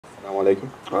Assalamu alaikum.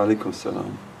 Alaikum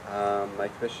salam. My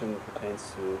question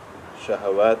pertains to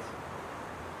shahawat.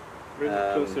 Bring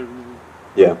it closer.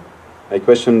 Yeah, my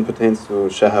question pertains to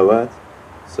shahawat.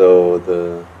 So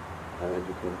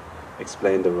you can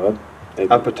explain the word. Maybe.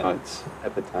 Appetites.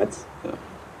 Appetites. Yeah.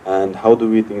 And how do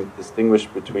we distinguish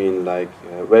between where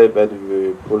do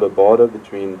we pull a border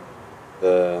between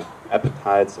the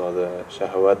appetites or the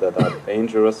shahawat that are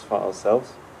dangerous for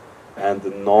ourselves and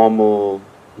the normal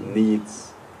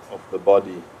needs of the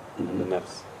body and the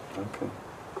nafs? Okay.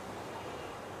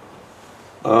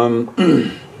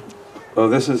 Well,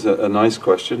 this is a nice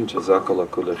question. Jazakallah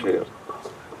kulla khair.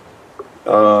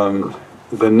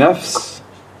 The nafs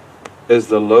is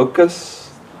the locus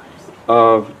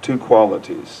of two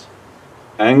qualities: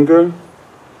 anger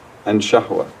and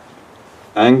shahwa,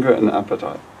 anger and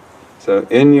appetite. So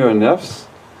in your nafs,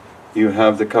 you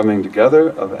have the coming together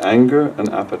of anger and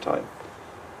appetite.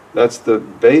 That's the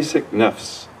basic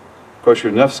nafs. Of course,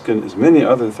 your nafs is many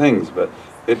other things, but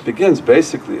it begins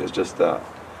basically as just that.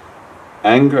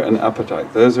 Anger and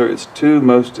appetite. Those are its two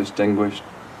most distinguished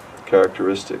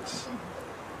characteristics.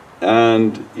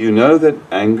 And you know that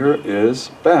anger is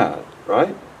bad,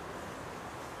 right?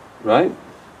 Right?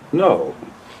 No.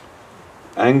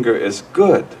 Anger is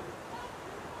good.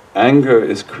 Anger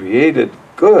is created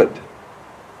good.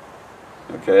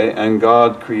 Okay? And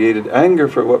God created anger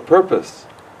for what purpose?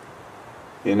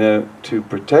 To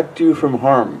protect you from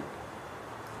harm.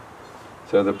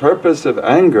 So the purpose of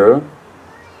anger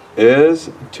is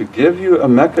to give you a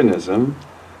mechanism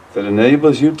that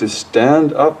enables you to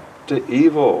stand up to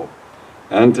evil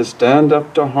and to stand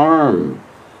up to harm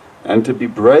and to be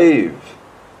brave,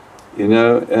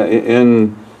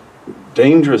 in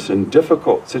dangerous and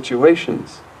difficult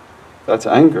situations. That's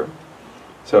anger.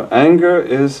 So anger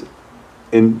is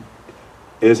an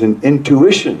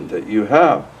intuition that you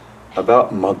have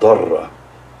about madarra,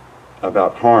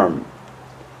 about harm,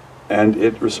 and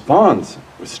it responds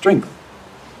with strength.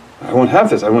 I won't have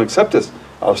this, I won't accept this,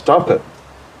 I'll stop it.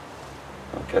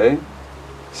 Okay?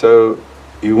 So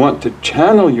you want to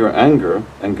channel your anger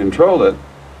and control it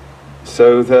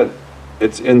so that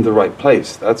it's in the right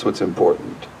place. That's what's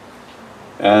important.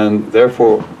 And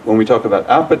therefore, when we talk about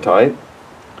appetite,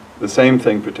 the same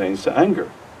thing pertains to anger.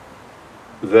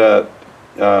 That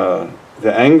the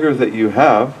anger that you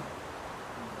have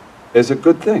is a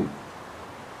good thing.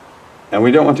 And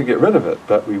we don't want to get rid of it,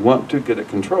 but we want to get it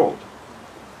controlled.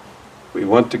 We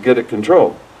want to get it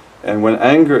controlled. And when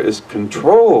anger is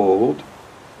controlled,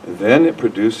 then it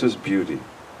produces beauty.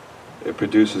 It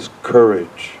produces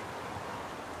courage,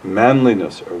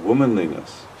 manliness or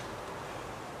womanliness.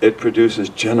 It produces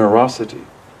generosity.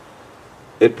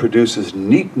 It produces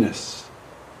neatness.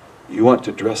 You want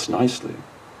to dress nicely.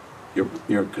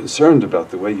 You're concerned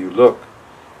about the way you look.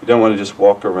 You don't want to just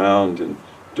walk around in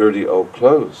dirty old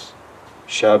clothes,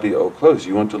 shabby old clothes.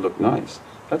 You want to look nice.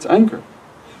 That's anger.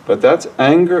 But that's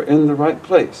anger in the right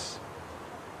place.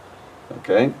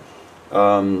 Okay?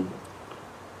 And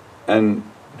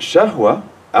shahwa,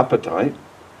 appetite,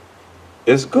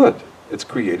 is good. It's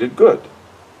created good.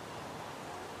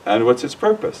 And what's its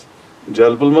purpose?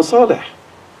 Jalb al-masalih.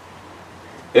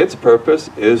 Its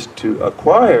purpose is to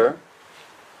acquire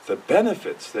the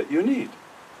benefits that you need.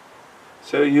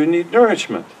 So you need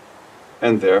nourishment.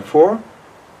 And therefore,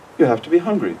 you have to be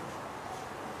hungry.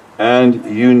 And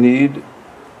you need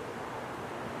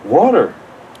water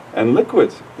and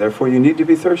liquids. Therefore, you need to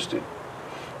be thirsty.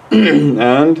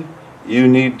 And you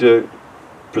need to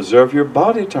preserve your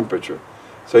body temperature.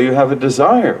 So you have a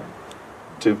desire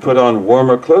to put on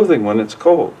warmer clothing when it's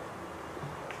cold.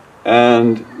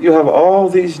 And you have all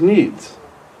these needs,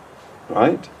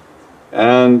 right?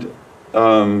 And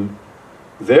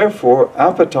therefore,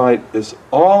 appetite is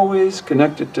always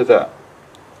connected to that.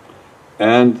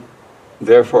 And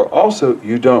therefore, also,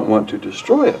 you don't want to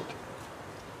destroy it.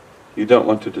 You don't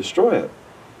want to destroy it.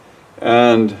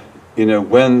 And,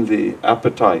 when the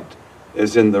appetite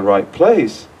is in the right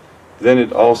place, then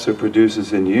it also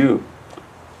produces in you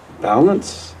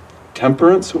balance,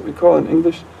 temperance, what we call in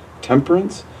English,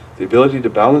 temperance, the ability to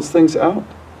balance things out.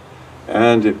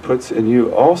 And it puts in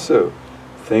you also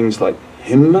things like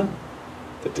himma,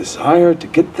 the desire to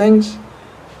get things.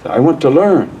 I want to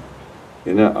learn.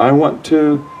 I want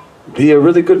to be a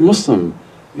really good Muslim.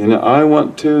 I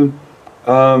want to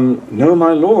know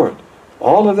my Lord.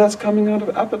 All of that's coming out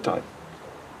of appetite.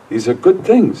 These are good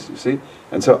things, you see.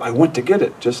 And so I want to get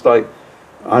it, just like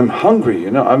I'm hungry,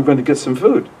 I'm going to get some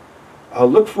food. I'll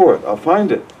look for it, I'll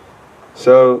find it.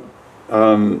 So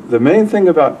the main thing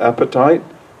about appetite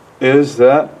is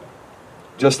that,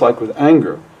 just like with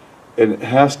anger, it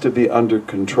has to be under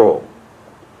control.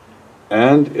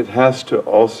 and it has to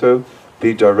also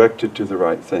be directed to the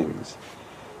right things.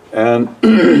 And,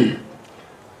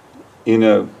 you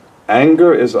know,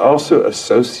 anger is also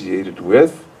associated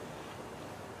with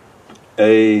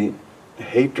a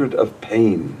hatred of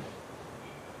pain.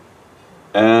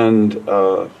 And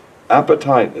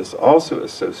appetite is also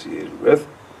associated with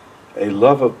a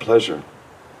love of pleasure.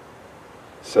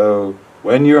 So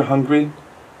when you're hungry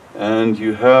and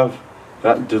you have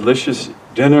that delicious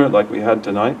dinner like we had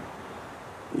tonight,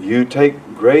 you take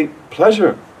great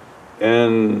pleasure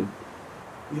in,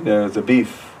 you know, the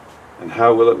beef and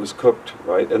how well it was cooked,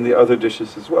 right? And the other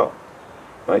dishes as well,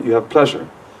 right? You have pleasure.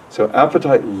 So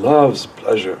appetite loves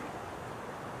pleasure.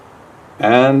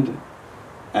 And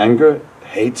anger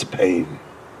hates pain.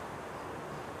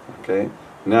 Okay?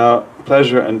 Now,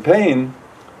 pleasure and pain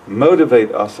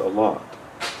motivate us a lot.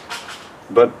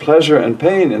 But pleasure and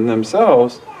pain in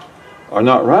themselves are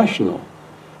not rational.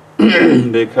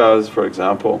 Because, for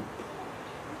example,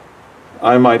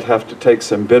 I might have to take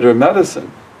some bitter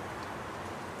medicine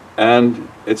and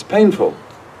it's painful.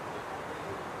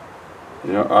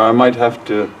 You know, or I might have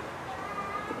to,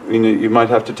 you know, you might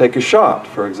have to take a shot,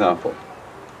 for example,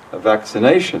 a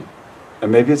vaccination,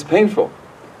 and maybe it's painful,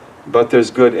 but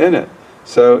there's good in it.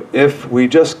 So if we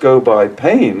just go by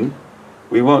pain,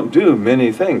 we won't do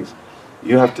many things.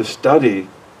 You have to study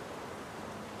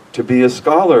to be a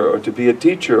scholar, or to be a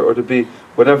teacher, or to be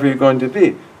whatever you're going to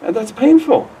be, and that's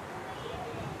painful.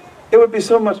 It would be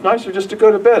so much nicer just to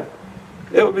go to bed.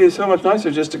 It would be so much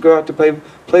nicer just to go out to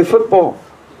play football,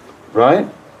 right?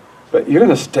 But you're going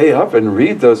to stay up and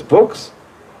read those books?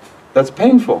 That's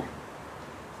painful.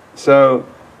 So,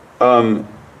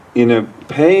 you know,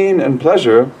 pain and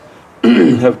pleasure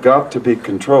have got to be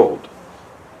controlled.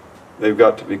 They've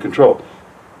got to be controlled.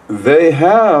 They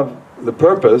have the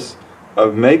purpose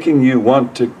of making you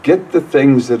want to get the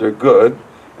things that are good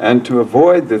and to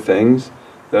avoid the things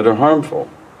that are harmful.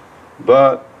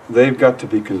 But they've got to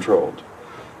be controlled.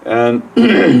 And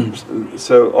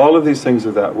so all of these things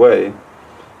are that way.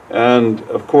 And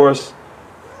of course,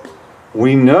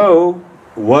 we know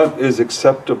what is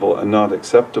acceptable and not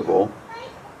acceptable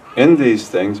in these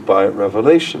things by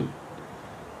revelation.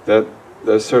 That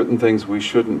there's certain things we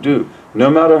shouldn't do, no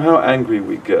matter how angry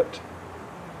we get.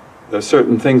 There's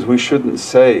certain things we shouldn't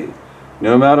say,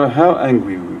 no matter how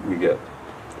angry we get.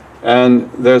 And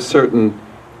there's certain,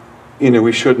 you know,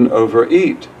 we shouldn't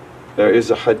overeat. There is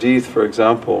a hadith, for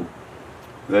example,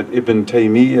 that Ibn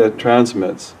Taymiyyah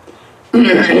transmits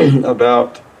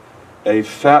about a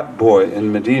fat boy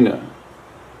in Medina.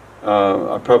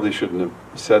 I probably shouldn't have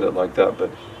said it like that,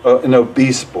 but an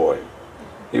obese boy.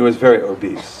 He was very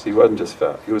obese. He wasn't just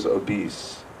fat, he was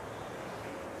obese.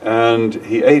 And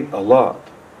he ate a lot.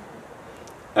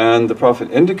 And the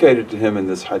Prophet indicated to him in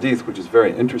this hadith, which is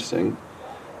very interesting,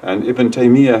 and Ibn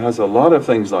Taymiyyah has a lot of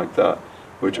things like that,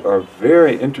 which are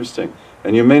very interesting,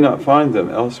 and you may not find them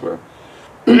elsewhere.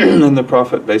 And the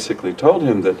Prophet basically told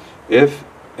him that if,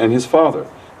 and his father,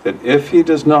 that if he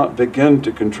does not begin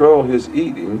to control his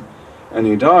eating, and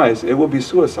he dies, it will be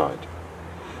suicide.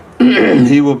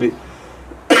 He will be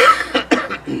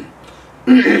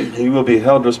he will be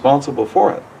held responsible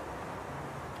for it.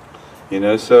 You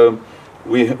know, so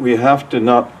we have to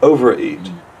not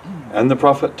overeat. And the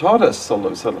Prophet taught us,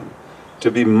 sallallahu alaihi wasallam,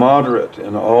 to be moderate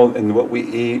in what we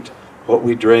eat, what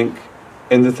we drink,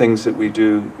 in the things that we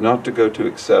do, not to go to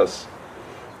excess.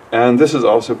 And this is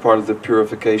also part of the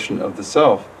purification of the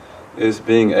self, is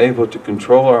being able to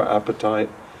control our appetite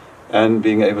and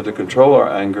being able to control our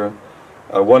anger.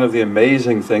 One of the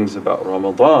amazing things about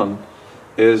Ramadan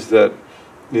is that,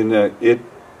 you know, it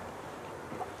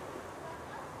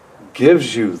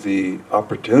gives you the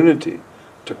opportunity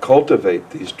to cultivate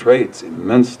these traits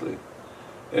immensely.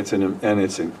 It's an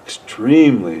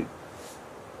extremely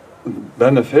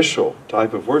beneficial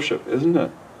type of worship, isn't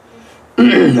it?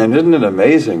 And isn't it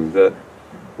amazing that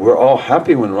we're all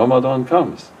happy when Ramadan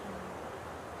comes?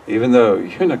 Even though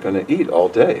you're not going to eat all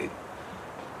day.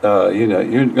 You know,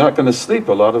 you're not going to sleep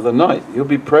a lot of the night. You'll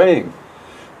be praying.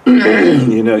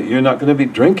 You know, you're not going to be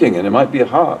drinking, and it might be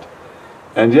hot.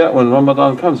 And yet when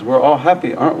Ramadan comes, we're all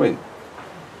happy, aren't we?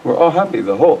 We're all happy.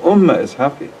 The whole ummah is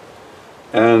happy.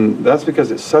 And that's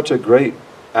because it's such a great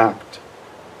act.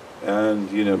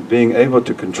 And, you know, being able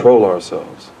to control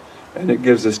ourselves. And it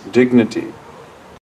gives us dignity.